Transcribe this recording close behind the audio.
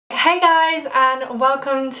Hey guys, and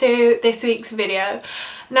welcome to this week's video.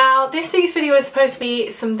 Now this week's video is supposed to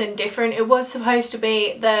be something different. It was supposed to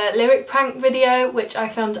be the lyric prank video which I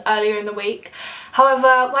filmed earlier in the week.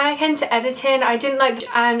 However, when I came to editing I didn't like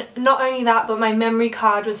and not only that but my memory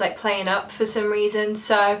card was like playing up for some reason,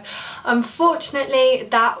 so unfortunately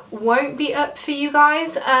that won't be up for you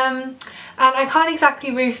guys. And I can't exactly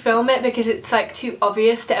refilm it because it's like too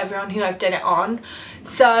obvious to everyone who I've done it on.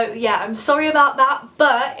 So yeah, I'm sorry about that,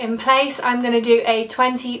 but in place I'm going to do a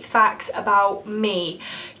 20 facts about me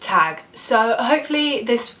tag. So hopefully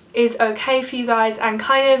this is okay for you guys and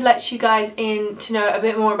kind of lets you guys in to know a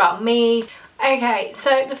bit more about me. Okay,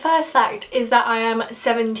 so the first fact is that I am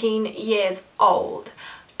 17 years old.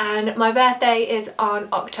 And my birthday is on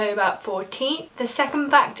October 14th. The second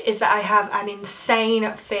fact is that I have an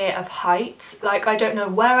insane fear of heights. Like, I don't know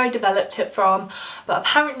where I developed it from, but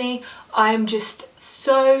apparently I am just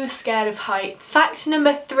so scared of heights. Fact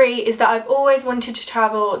number 3 is that I've always wanted to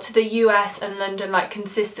travel to the US and London, like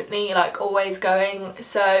consistently, like always going.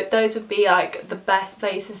 So those would be like the best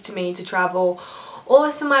places to me to travel. Or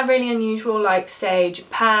somewhere really unusual like say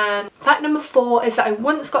Japan. Fact number 4 is that I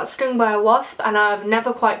once got stung by a wasp and I've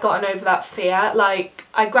never quite gotten over that fear. Like,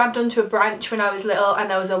 I grabbed onto a branch when I was little and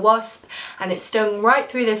there was a wasp and it stung right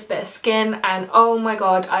through this bit of skin, and oh my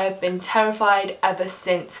god, I have been terrified ever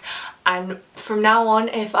since. And from now on,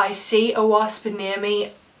 if I see a wasp near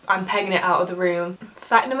me, I'm pegging it out of the room.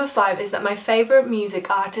 Fact number 5 is that my favourite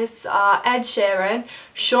music artists are Ed Sheeran,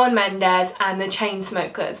 Shawn Mendes and the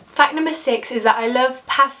Chainsmokers. Fact number 6 is that I love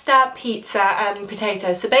pasta, pizza and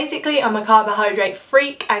potatoes. So basically I'm a carbohydrate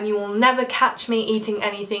freak and you will never catch me eating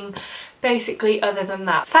anything basically other than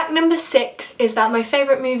that. Fact number 6 is that my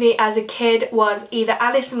favourite movie as a kid was either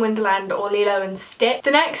Alice in Wonderland or Lilo and Stitch.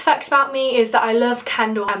 The next fact about me is that I love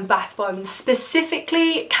candles and bath bombs,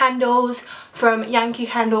 specifically candles from Yankee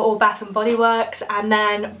Candle or Bath and Body Works, and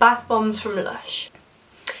then bath bombs from Lush.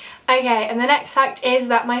 Okay, and the next fact is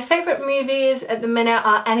that my favourite movies at the minute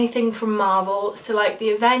are anything from Marvel, so like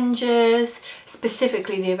the Avengers,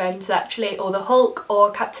 specifically the Avengers actually, or the Hulk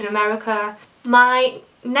or Captain America. My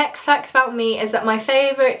next facts about me is that my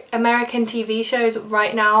favourite American TV shows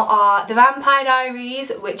right now are The Vampire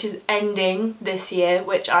Diaries, which is ending this year,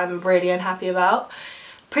 which I'm really unhappy about.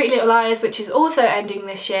 Pretty Little Liars, which is also ending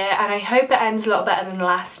this year, and I hope it ends a lot better than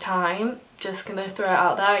last time. Just gonna throw it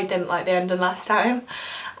out there, I didn't like the ending last time.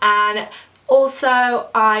 And also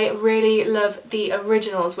I really love The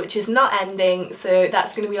Originals, which is not ending, so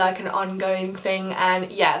that's gonna be like an ongoing thing,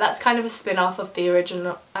 and yeah, that's kind of a spin-off of the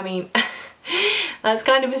original, that's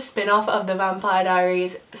kind of a spin-off of The Vampire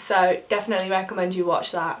Diaries, so definitely recommend you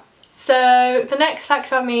watch that. So the next fact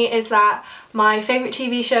about me is that my favourite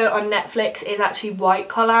TV show on Netflix is actually White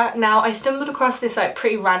Collar. Now I stumbled across this like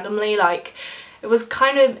pretty randomly, like it was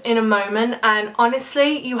kind of in a moment, and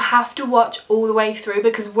honestly you have to watch all the way through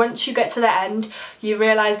because once you get to the end you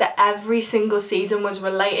realise that every single season was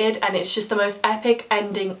related and it's just the most epic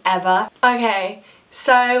ending ever. Okay.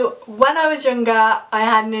 So when I was younger I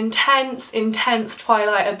had an intense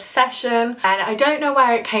Twilight obsession, and I don't know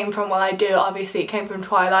where it came from. Well, I do, obviously it came from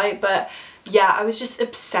Twilight, but yeah, I was just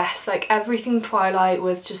obsessed. Like everything Twilight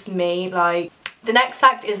was just me. Like, the next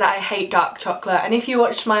fact is that I hate dark chocolate, and if you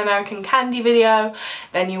watched my American Candy video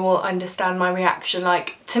then you will understand my reaction.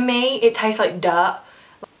 Like, to me it tastes like dirt.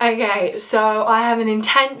 Okay, so I have an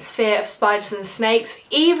intense fear of spiders and snakes,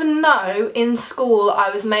 even though in school I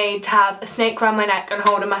was made to have a snake around my neck and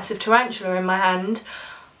hold a massive tarantula in my hand.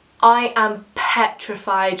 I am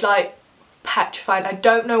petrified, like petrified. I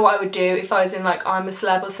don't know what I would do if I was in like I'm a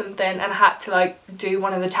Celeb or something and had to like do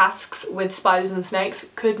one of the tasks with spiders and snakes.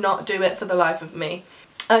 Could not do it for the life of me.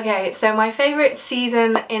 Okay, so my favourite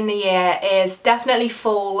season in the year is definitely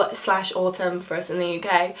fall/autumn for us in the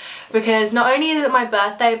UK, because not only is it my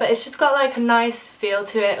birthday but it's just got like a nice feel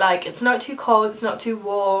to it. Like, it's not too cold, it's not too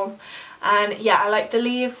warm, and yeah, I like the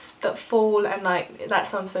leaves that fall, and like, that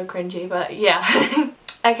sounds so cringy, but yeah.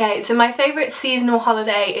 Okay, so my favourite seasonal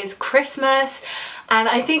holiday is Christmas, and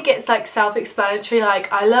I think it's like self-explanatory.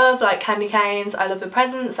 Like, I love like candy canes, I love the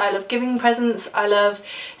presents, I love giving presents, I love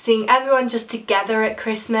seeing everyone just together at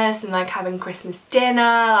Christmas and like having Christmas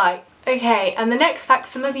dinner. Like, okay, and the next fact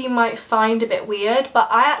some of you might find a bit weird, but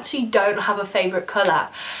I actually don't have a favourite colour.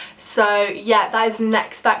 So yeah, that is the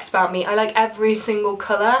next fact about me. I like every single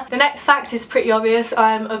colour. The next fact is pretty obvious.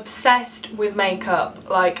 I'm obsessed with makeup,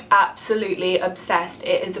 like absolutely obsessed.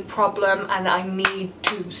 It is a problem and I need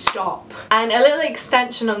to stop. And a little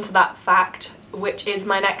extension onto that fact, which is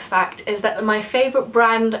my next fact, is that my favourite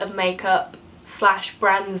brand of makeup /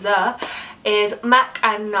 brands is MAC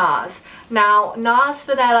and NARS. Now NARS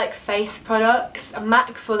for their like face products,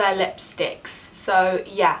 MAC for their lipsticks. So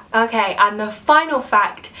yeah. Okay, and the final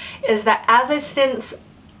fact is that ever since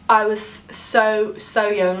I was so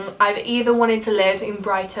young, I've either wanted to live in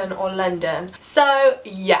Brighton or London. So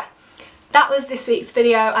yeah, that was this week's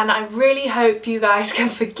video, and I really hope you guys can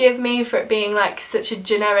forgive me for it being like such a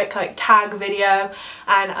generic like tag video,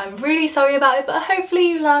 and I'm really sorry about it, but hopefully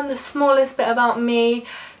you learned the smallest bit about me.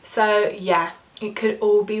 So yeah, it could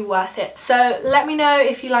all be worth it. So let me know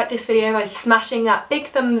if you like this video by smashing that big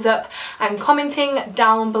thumbs up and commenting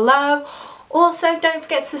down below. Also, don't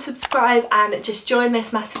forget to subscribe and just join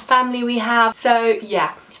this massive family we have. So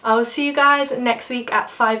yeah, I will see you guys next week at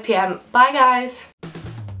 5 PM. Bye guys!